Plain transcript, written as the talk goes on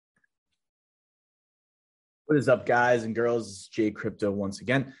What is up, guys and girls? It's Jay Crypto once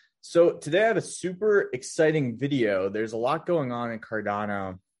again. So today I have a super exciting video. There's a lot going on in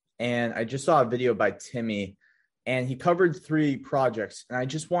Cardano, and I just saw a video by Timmy, and he covered three projects. And I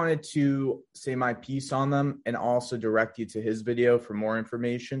just wanted to say my piece on them and also direct you to his video for more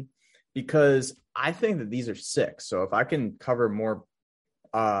information, because I think that these are sick. So if I can cover more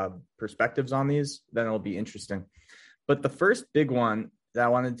perspectives on these, then it'll be interesting. But the first big one that I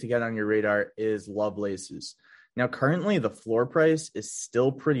wanted to get on your radar is Lovelaces. Now, currently the floor price is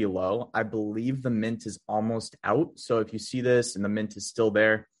still pretty low. I believe the mint is almost out. So if you see this and the mint is still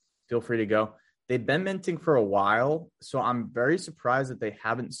there, feel free to go. They've been minting for a while, so I'm very surprised that they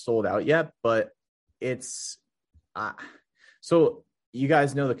haven't sold out yet, but it's so you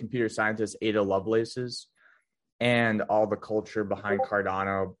guys know the computer scientist Ada Lovelaces and all the culture behind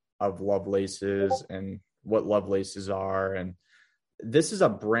Cardano of Lovelaces and what Lovelaces are. And this is a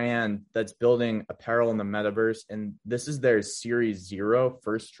brand that's building apparel in the metaverse, and this is their Series 0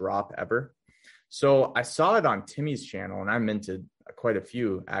 first drop ever. So I saw it on Timmy's channel, and I minted quite a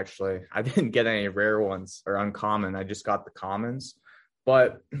few, actually. I didn't get any rare ones or uncommon. I just got the commons.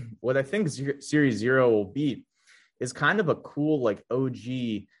 But what I think Series 0 will be is kind of a cool, like,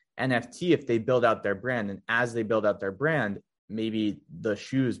 OG NFT if they build out their brand. And as they build out their brand, maybe the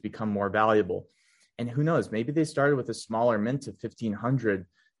shoes become more valuable. And who knows, maybe they started with a smaller mint of 1,500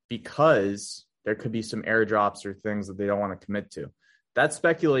 because there could be some airdrops or things that they don't want to commit to. That's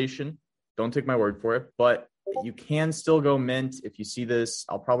speculation. Don't take my word for it, but you can still go mint. If you see this,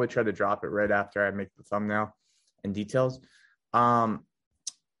 I'll probably try to drop it right after I make the thumbnail and details.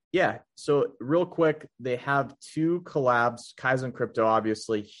 Yeah, so real quick, they have two collabs. Kaizen Crypto,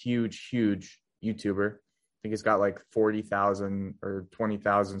 obviously, huge YouTuber. I think he's got like 40,000 or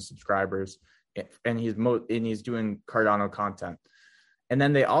 20,000 subscribers. And he's doing Cardano content. And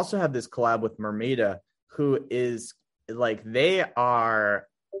then they also have this collab with Mermaida, who is like, they're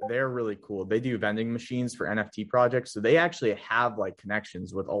really cool. They do vending machines for NFT projects. So they actually have like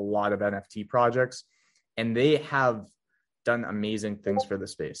connections with a lot of NFT projects, and they have done amazing things for the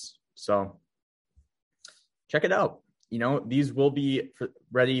space. So check it out. You know, these will be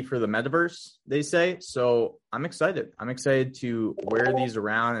ready for the metaverse, they say. So I'm excited. I'm excited to wear these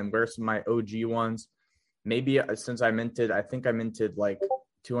around and wear some of my OG ones. Maybe since I think I minted like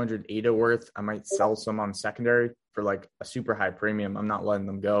 200 ADA worth. I might sell some on secondary for like a super high premium. I'm not letting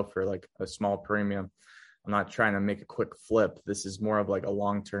them go for like a small premium. I'm not trying to make a quick flip. This is more of like a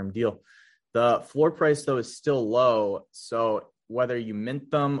long-term deal. The floor price, though, is still low. So whether you mint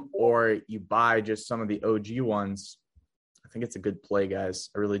them or you buy just some of the OG ones, I think it's a good play, guys.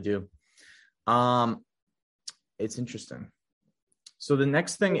 I really do. It's interesting. So the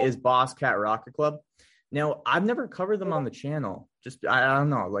next thing is Boss Cat Rocket Club. Now, I've never covered them on the channel. Just, I don't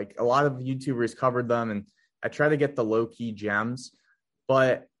know, like a lot of YouTubers covered them, and I try to get the low-key gems.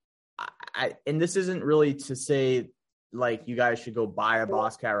 But and this isn't really to say like you guys should go buy a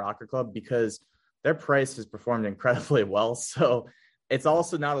Boss Cat Rocket Club, because their price has performed incredibly well. So it's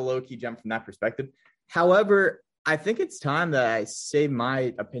also not a low-key gem from that perspective. However, I think it's time that I say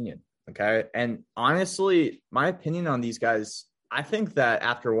my opinion, okay? And honestly, my opinion on these guys, I think that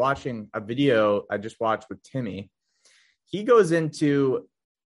after watching a video I just watched with Timmy, he goes into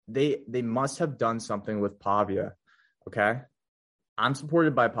they must have done something with Pavia, okay? I'm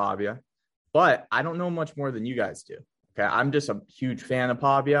supported by Pavia, but I don't know much more than you guys do, okay? I'm just a huge fan of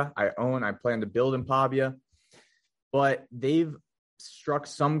Pavia. I plan to build in Pavia, but they've struck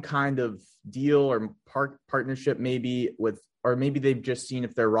some kind of deal or partnership maybe with, or maybe they've just seen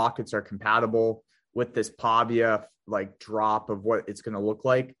if their rockets are compatible with this Pavia like drop of what it's going to look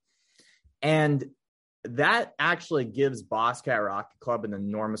like. And that actually gives Boss Cat Rocket Club an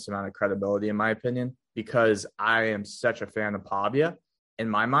enormous amount of credibility, in my opinion, because I am such a fan of Pavia in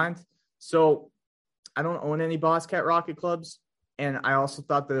my mind. So I don't own any Boss Cat Rocket Clubs. And I also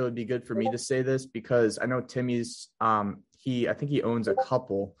thought that it would be good for me to say this, because I know Timmy's, I think he owns a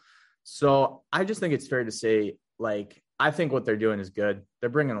couple. So I just think it's fair to say, like, I think what they're doing is good.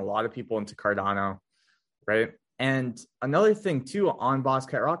 They're bringing a lot of people into Cardano, right? And another thing too on Boss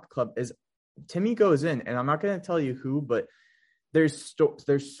Cat Rocket Club is Timmy goes in, and I'm not going to tell you who, but there's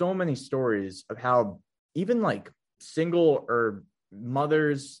so many stories of how even like single or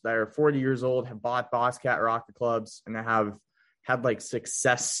mothers that are 40 years old have bought Boss Cat Rocket Clubs and have had like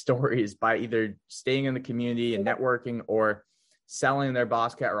success stories by either staying in the community and networking or selling their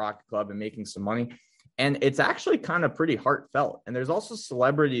Boss Cat Rocket Club and making some money. And it's actually kind of pretty heartfelt. And there's also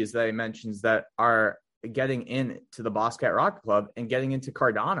celebrities that he mentions that are getting into the Boss Cat Rocket Club and getting into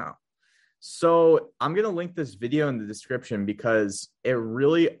Cardano. So I'm going to link this video in the description because it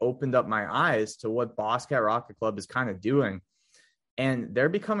really opened up my eyes to what Boss Cat Rocket Club is kind of doing. And they're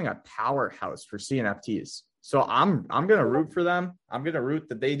becoming a powerhouse for CNFTs. So I'm going to root for them. I'm going to root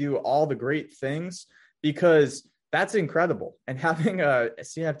that they do all the great things because that's incredible. And having a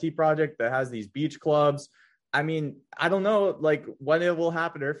CNFT project that has these beach clubs, I mean, I don't know like when it will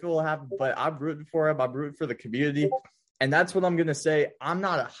happen or if it will happen, but I'm rooting for them. I'm rooting for the community. And that's what I'm going to say. I'm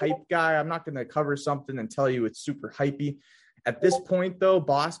not a hype guy. I'm not going to cover something and tell you it's super hypey. At this point, though,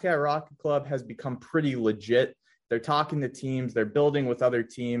 Boss Cat Rocket Club has become pretty legit. They're talking to teams. They're building with other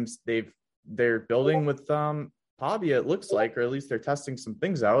teams. They're building with Pavia, it looks like, or at least they're testing some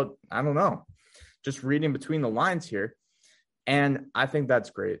things out. I don't know. Just reading between the lines here. And I think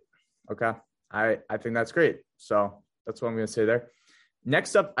that's great. Okay. I think that's great. So that's what I'm going to say there.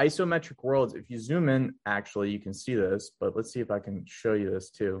 Next up, Isometric Worlds. If you zoom in, actually, you can see this, but let's see if I can show you this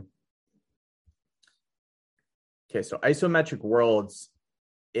too. Okay, so Isometric Worlds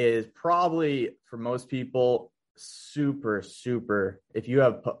is probably, for most people, super, if you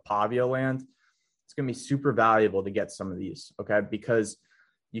have Pavia land, it's going to be super valuable to get some of these, okay? Because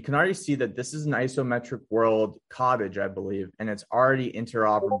you can already see that this is an Isometric World cottage, I believe, and it's already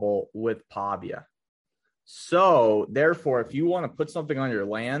interoperable with Pavia. So therefore, if you want to put something on your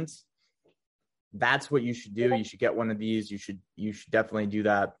land, that's what you should do. You should get one of these. You should definitely do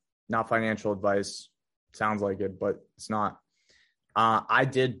that. Not financial advice. Sounds like it, but it's not. I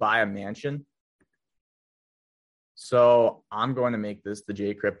did buy a mansion. So I'm going to make this the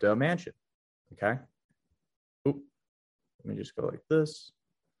J Crypto mansion. Okay. Oop. Let me just go like this.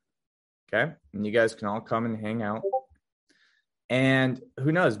 Okay. And you guys can all come and hang out. And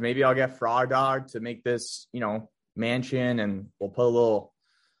who knows, maybe I'll get Frog Dog to make this, mansion, and we'll put a little,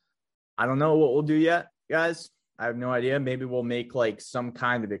 I don't know what we'll do yet, guys. I have no idea. Maybe we'll make like some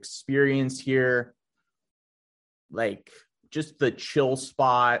kind of experience here, like just the chill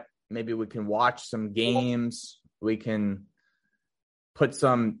spot. Maybe we can watch some games. We can put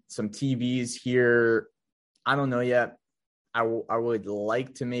some TVs here. I don't know yet. I would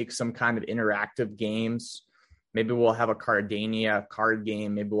like to make some kind of interactive games. Maybe we'll have a Cardania card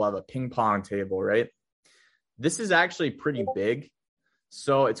game. Maybe we'll have a ping pong table, right? This is actually pretty big.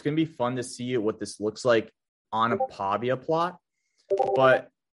 So it's going to be fun to see what this looks like on a Pavia plot. But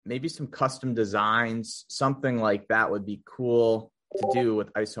maybe some custom designs, something like that would be cool to do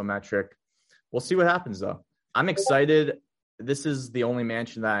with Isometric. We'll see what happens, though. I'm excited. This is the only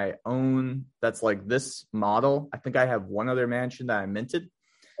mansion that I own that's like this model. I think I have one other mansion that I minted.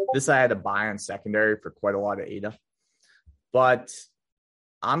 This I had to buy on secondary for quite a lot of ADA. But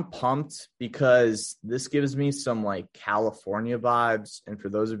I'm pumped because this gives me some like California vibes. And for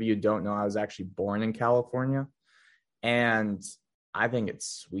those of you who don't know, I was actually born in California. And I think it's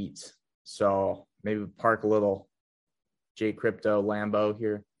sweet. So maybe park a little J Crypto Lambo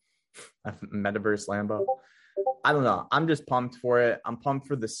here. Metaverse Lambo. I don't know. I'm just pumped for it. I'm pumped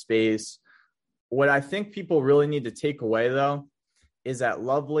for the space. What I think people really need to take away, though, is that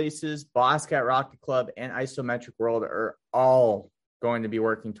Lovelaces, Boss Cat Rocket Club, and Isometric World are all going to be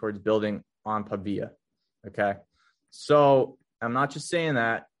working towards building on Pavia. Okay. So I'm not just saying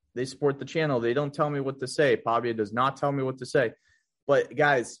that. They support the channel. They don't tell me what to say. Pavia does not tell me what to say. But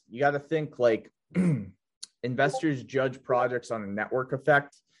guys, you got to think like investors judge projects on a network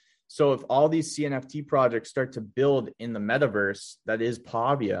effect. So if all these CNFT projects start to build in the metaverse that is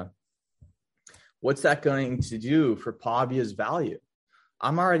Pavia, what's that going to do for Pavia's value?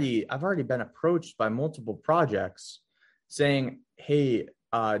 I've already been approached by multiple projects saying, hey,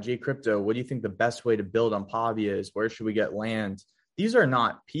 J Crypto, what do you think the best way to build on Pavia is? Where should we get land? These are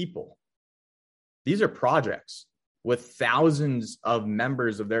not people. These are projects with thousands of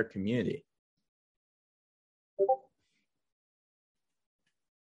members of their community.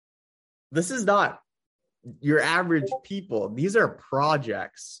 This is not your average people. These are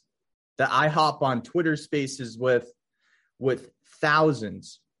projects that I hop on Twitter Spaces with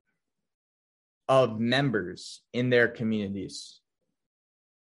thousands of members in their communities.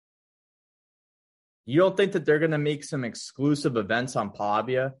 You don't think that they're going to make some exclusive events on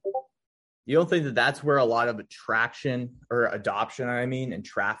Pavia? You don't think that that's where a lot of attraction or adoption, and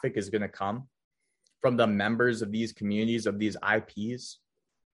traffic is going to come from the members of these communities, of these IPs?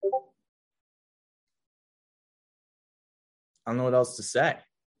 I don't know what else to say.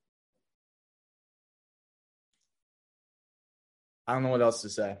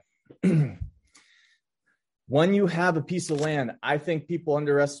 When you have a piece of land, I think people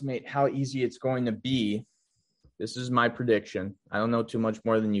underestimate how easy it's going to be. This is my prediction. I don't know too much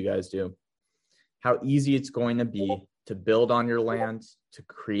more than you guys do. How easy it's going to be to build on your land, to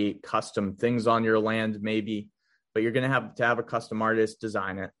create custom things on your land, maybe, but you're going to have a custom artist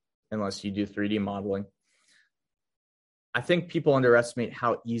design it unless you do 3D modeling. I think people underestimate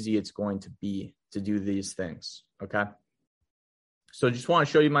how easy it's going to be to do these things. Okay. So I just want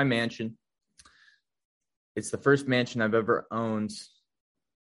to show you my mansion. It's the first mansion I've ever owned.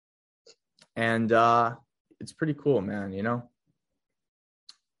 And it's pretty cool, man, you know?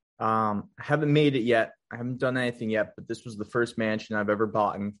 I haven't made it yet. I haven't done anything yet, but this was the first mansion I've ever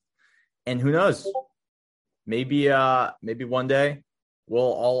bought. And who knows? Maybe one day we'll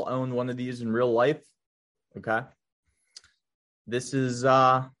all own one of these in real life. Okay. This is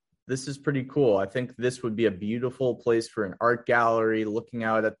pretty cool. I think this would be a beautiful place for an art gallery, looking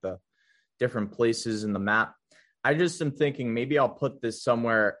out at the different places in the map. I just am thinking maybe I'll put this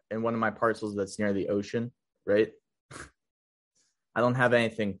somewhere in one of my parcels that's near the ocean, right? I don't have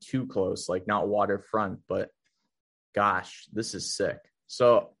anything too close, like not waterfront, but gosh, this is sick.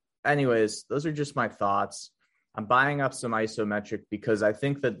 So anyways, those are just my thoughts. I'm buying up some isometric because I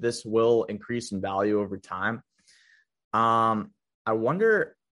think that this will increase in value over time. I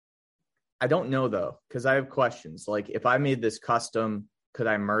wonder, I don't know though, because I have questions. Like if I made this custom, could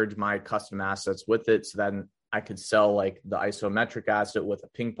I merge my custom assets with it so then I could sell like the isometric asset with a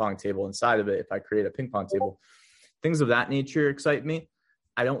ping pong table inside of it if I create a ping pong table? Things of that nature excite me.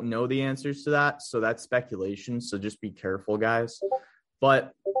 I don't know the answers to that, so that's speculation. So just be careful, guys.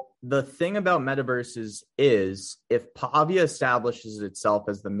 But the thing about metaverses is if Pavia establishes itself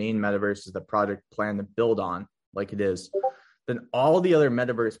as the main metaverse as the project plan to build on, like it is, then all the other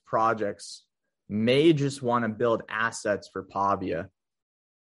metaverse projects may just want to build assets for Pavia.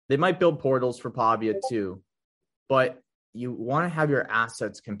 They might build portals for Pavia too, but you want to have your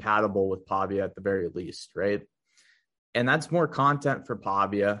assets compatible with Pavia at the very least, right? And that's more content for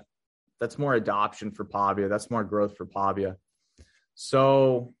Pavia. That's more adoption for Pavia. That's more growth for Pavia.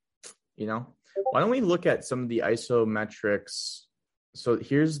 So, you know, why don't we look at some of the isometrics? So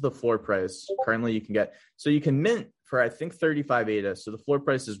here's the floor price. Currently you can get, so you can mint for, I think, 35 ADA. So the floor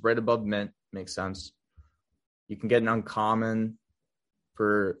price is right above mint. Makes sense. You can get an uncommon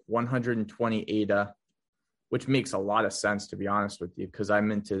for 120 ADA, which makes a lot of sense, to be honest with you, because I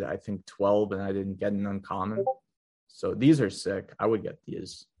minted, I think, 12 and I didn't get an uncommon. So these are sick. I would get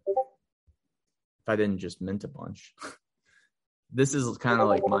these if I didn't just mint a bunch. This is kind of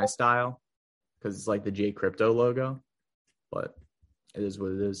like my style because it's like the J Crypto logo, but it is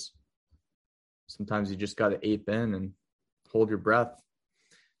what it is. Sometimes you just got to ape in and hold your breath.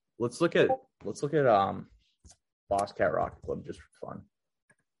 Let's look at Boss Cat Rocket Club just for fun.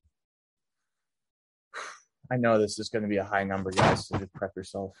 I know this is going to be a high number, guys, so just prep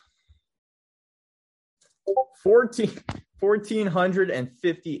yourself.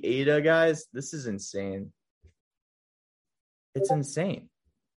 1,450 ADA, guys. This is insane. It's insane.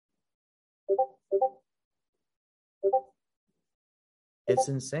 It's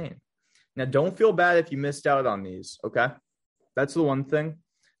insane. Now, don't feel bad if you missed out on these, okay? That's the one thing.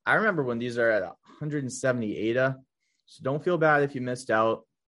 I remember when these are at 170 ADA, so don't feel bad if you missed out.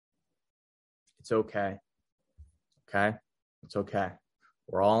 It's okay. Okay? It's okay.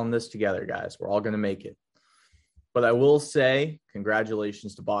 We're all in this together, guys. We're all going to make it. But I will say,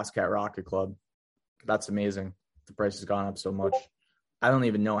 congratulations to Boss Cat Rocket Club. That's amazing. The price has gone up so much. I don't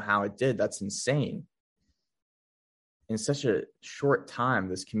even know how it did. That's insane. In such a short time,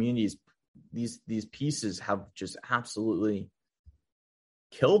 this community's these pieces have just absolutely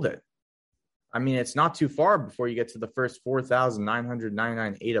killed it. I mean, it's not too far before you get to the first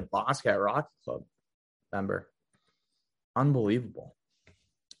 4,999 ADA Boss Cat Rocket Club member. Unbelievable.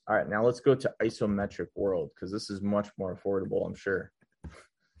 All right, now let's go to Isometric World because this is much more affordable, I'm sure.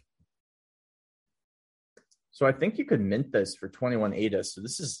 So I think you could mint this for 21 ADA. So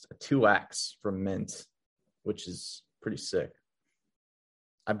this is a 2x from mint, which is pretty sick.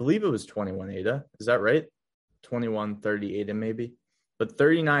 I believe it was 21 ADA. Is that right? 21, 30 ADA maybe. But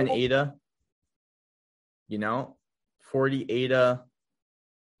 39 ADA, you know, 40 ADA.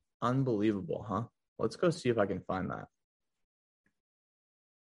 Unbelievable, huh? Let's go see if I can find that.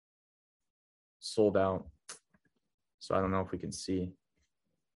 Sold out. So I don't know if we can see.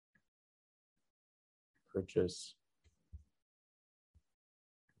 Purchase.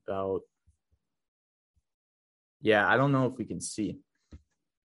 About. Yeah, I don't know if we can see.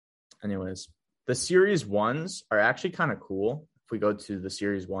 Anyways, the series ones are actually kind of cool. If we go to the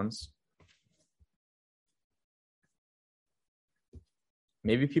series ones.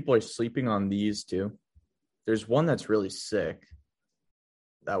 Maybe people are sleeping on these too. There's one that's really sick.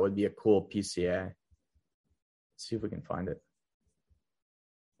 That would be a cool PCA. Let's see if we can find it.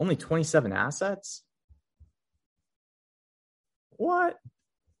 Only 27 assets? what?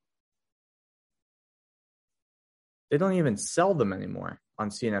 They don't even sell them anymore on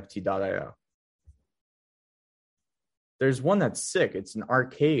cnft.io. There's one that's sick. It's an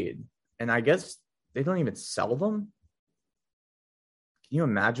arcade. And I guess they don't even sell them. Can you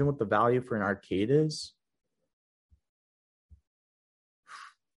imagine what the value for an arcade is?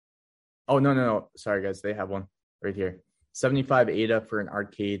 Oh, no. Sorry, guys. They have one right here. 75 ADA for an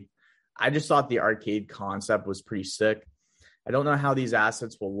arcade. I just thought the arcade concept was pretty sick. I don't know how these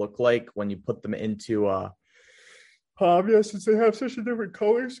assets will look like when you put them into Pavia, since they have such a different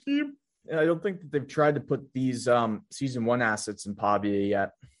color scheme. And I don't think that they've tried to put these season 1 assets in Pavia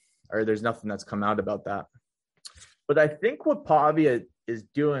yet, or there's nothing that's come out about that. But I think what Pavia is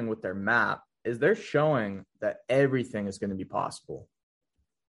doing with their map is they're showing that everything is going to be possible.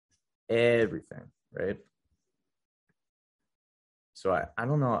 Everything, right? So I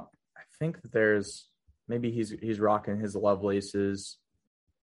don't know. I think that there's maybe he's rocking his Lovelaces.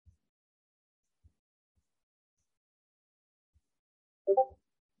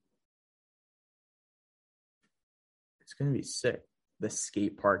 It's going to be sick. The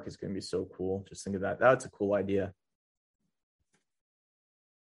skate park is going to be so cool. Just think of that. That's a cool idea.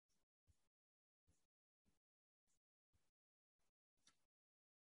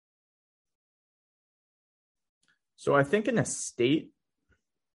 So I think an estate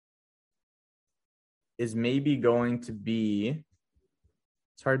is maybe going to be,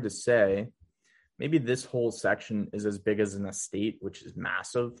 it's hard to say. Maybe this whole section is as big as an estate, which is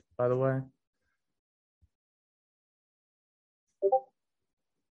massive, by the way.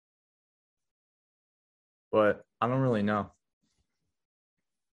 But I don't really know.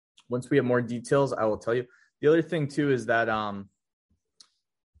 Once we have more details, I will tell you. The other thing too is that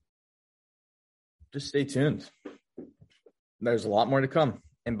just stay tuned. There's a lot more to come.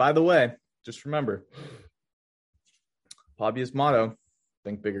 And by the way, just remember, Pavia's motto,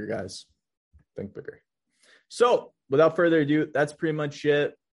 think bigger, guys. Think bigger. So without further ado, that's pretty much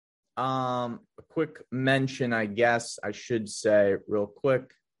it. A quick mention, I guess I should say real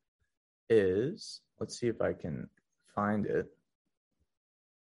quick is, let's see if I can find it.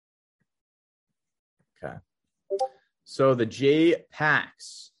 Okay. So the J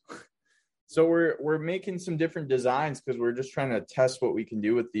packs. So we're making some different designs because we're just trying to test what we can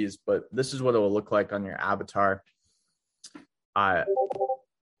do with these, but this is what it will look like on your avatar.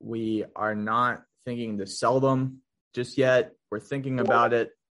 We are not thinking to sell them just yet. We're thinking about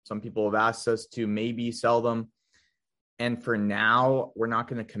it. Some people have asked us to maybe sell them. And for now, we're not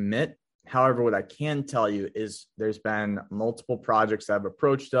going to commit. However, what I can tell you is there's been multiple projects that have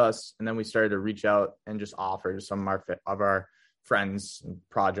approached us, and then we started to reach out and just offer to some of our friends and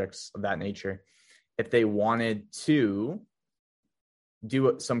projects of that nature if they wanted to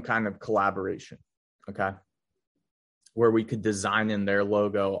do some kind of collaboration, okay, where we could design in their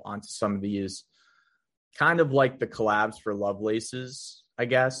logo onto some of these, kind of like the collabs for Lovelaces, I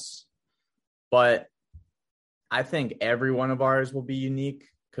guess. But I think every one of ours will be unique,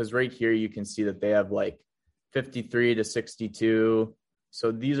 because right here you can see that they have like 53 to 62.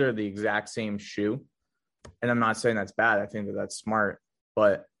 So these are the exact same shoe. And I'm not saying that's bad. I think that that's smart,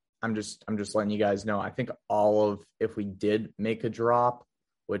 but I'm just letting you guys know. I think if we did make a drop,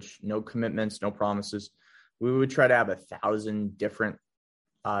 which no commitments, no promises, we would try to have 1,000 different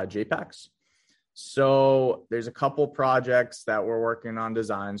JPEGs. So there's a couple projects that we're working on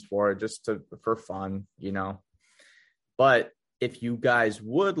designs for, just for fun, you know. But if you guys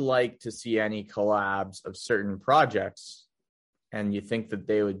would like to see any collabs of certain projects and you think that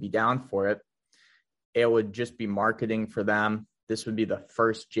they would be down for it, it would just be marketing for them. This would be the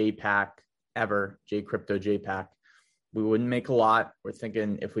first JPAC ever, JCrypto JPAC. We wouldn't make a lot. We're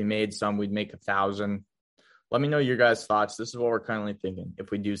thinking if we made some, we'd make 1,000. Let me know your guys' thoughts. This is what we're currently thinking if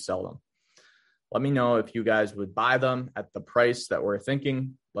we do sell them. Let me know if you guys would buy them at the price that we're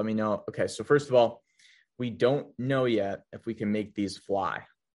thinking. Let me know. Okay, so first of all, we don't know yet if we can make these fly.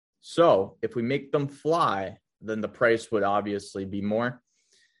 So if we make them fly, then the price would obviously be more.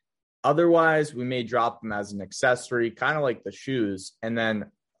 Otherwise, we may drop them as an accessory, kind of like the shoes, and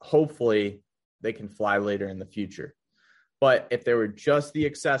then hopefully they can fly later in the future. But if they were just the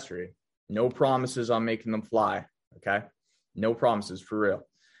accessory, no promises on making them fly, okay? No promises for real.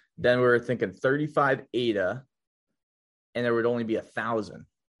 Then we were thinking 35 ADA, and there would only be 1,000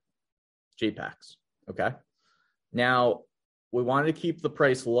 JPEGs, okay? Now, we wanted to keep the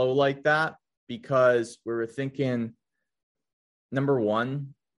price low like that because we were thinking, number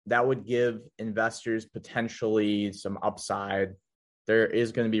one, that would give investors potentially some upside. There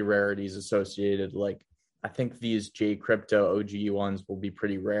is going to be rarities associated. Like, I think these JCrypto OG ones will be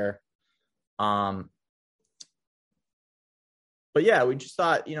pretty rare. But yeah, we just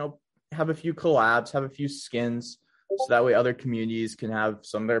thought, have a few collabs, have a few skins, so that way other communities can have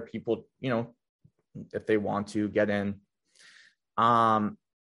some of their people, if they want to get in.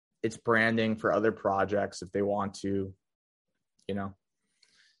 It's branding for other projects if they want to,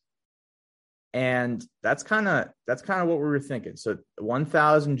 and that's kind of what we were thinking. So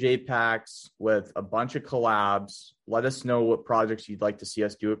 1,000 JPacks with a bunch of collabs. Let us know what projects you'd like to see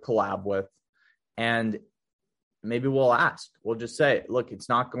us do a collab with, and maybe we'll ask. We'll just say, look,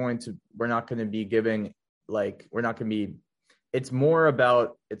 we're not going to be giving, it's more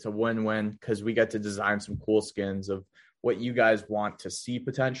about, it's a win-win because we get to design some cool skins of what you guys want to see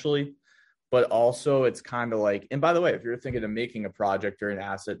potentially. But also it's kind of like, and by the way, if you're thinking of making a project or an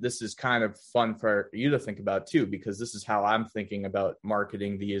asset, this is kind of fun for you to think about too, because this is how I'm thinking about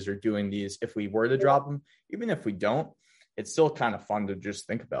marketing these or doing these. If we were to drop them, even if we don't, it's still kind of fun to just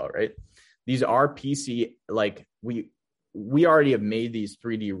think about, right? These are PC, like we already have made these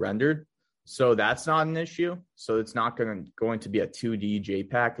 3D rendered. So that's not an issue. So it's not going to be a 2D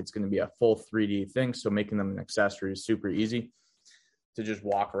JPack. It's going to be a full 3D thing. So making them an accessory is super easy to just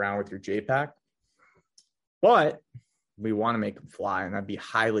walk around with your JPack. But we want to make them fly, and I'd be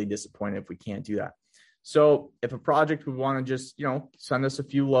highly disappointed if we can't do that. So if a project would want to just, send us a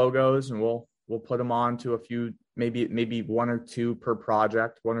few logos, and we'll put them on to a few, maybe one or two per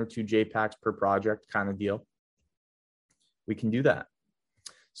project, 1 or 2 JPacks per project kind of deal, we can do that.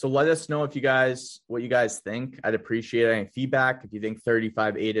 So let us know what you guys think. I'd appreciate any feedback. If you think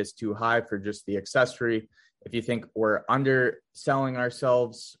 35 ADA is too high for just the accessory, if you think we're underselling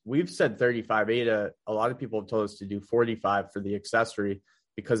ourselves, we've said 35 ADA. A lot of people have told us to do 45 for the accessory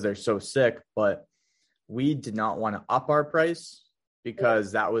because they're so sick, but we did not want to up our price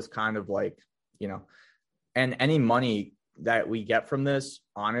because that was kind of like, and any money that we get from this,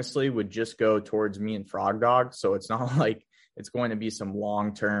 honestly, would just go towards me and Frog Dog. So it's not like it's going to be some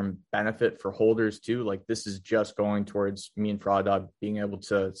long-term benefit for holders too. Like this is just going towards me and Frog Dog being able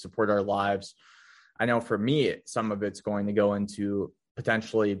to support our lives. I know for me, some of it's going to go into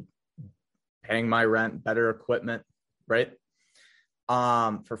potentially paying my rent, better equipment, right?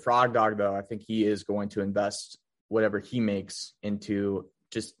 For Frog Dog, though, I think he is going to invest whatever he makes into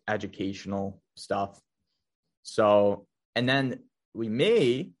just educational stuff. So, and then we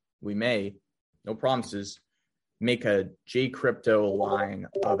may, no promises, make a J Crypto line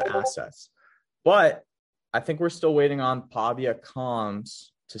of assets. But I think we're still waiting on Pavia Comms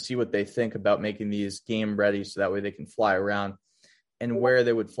to see what they think about making these game ready so that way they can fly around, and where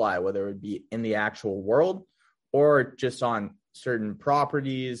they would fly, whether it would be in the actual world or just on certain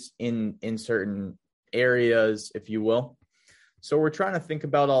properties in certain areas, if you will. So we're trying to think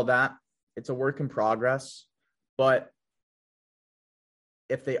about all that. It's a work in progress, but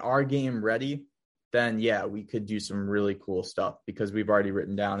if they are game ready, then yeah, we could do some really cool stuff because we've already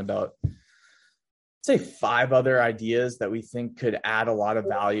written down about, say, 5 other ideas that we think could add a lot of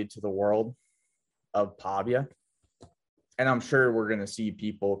value to the world of Pavia. And I'm sure we're going to see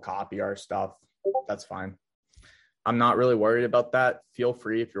people copy our stuff. That's fine. I'm not really worried about that. Feel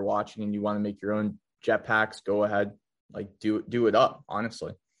free, if you're watching and you want to make your own jetpacks, go ahead. Like do it up,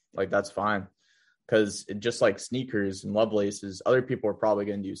 honestly. Like that's fine. Because just like sneakers and Lovelaces, other people are probably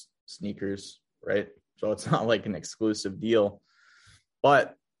going to do sneakers, right? So it's not like an exclusive deal.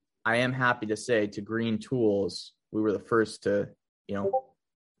 But I am happy to say to Green Tools, we were the first to,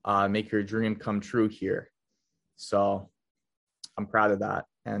 make your dream come true here. So I'm proud of that.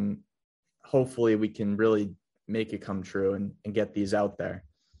 And hopefully we can really make it come true and get these out there.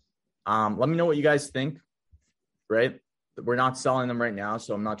 Let me know what you guys think, right? We're not selling them right now,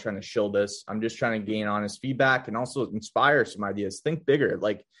 so I'm not trying to shill this. I'm just trying to gain honest feedback and also inspire some ideas. Think bigger,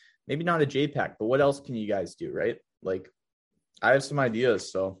 like maybe not a JPack, but what else can you guys do, right? Like I have some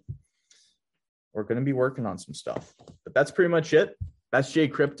ideas, so we're going to be working on some stuff. But that's pretty much it. That's J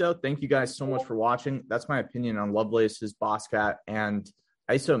Crypto. Thank you guys so much for watching. That's my opinion on Lovelaces, Bosscat, and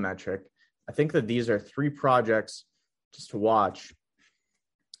Isometric. I think that these are 3 projects just to watch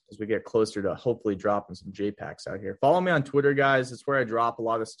as we get closer to hopefully dropping some JPacks out here. Follow me on Twitter, guys. It's where I drop a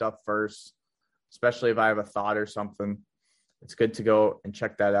lot of stuff first, especially if I have a thought or something. It's good to go and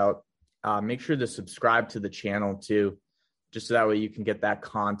check that out. Make sure to subscribe to the channel too, just so that way you can get that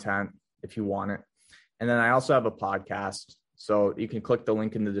content if you want it. And then I also have a podcast. So you can click the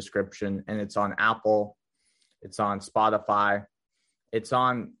link in the description, and it's on Apple. It's on Spotify. It's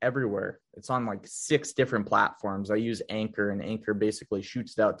on everywhere. It's on like 6 different platforms. I use Anchor, and Anchor basically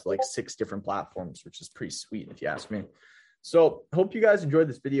shoots it out to like 6 different platforms, which is pretty sweet if you ask me. So hope you guys enjoyed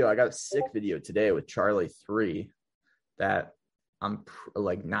this video. I got a sick video today with Charlie 3 that I'm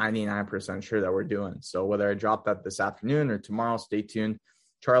like 99% sure that we're doing. So whether I drop that this afternoon or tomorrow, stay tuned.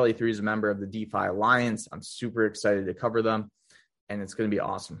 Charlie 3 is a member of the DeFi Alliance. I'm super excited to cover them, and it's going to be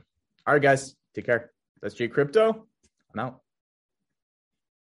awesome. All right, guys, take care. That's Jay Crypto. I'm out.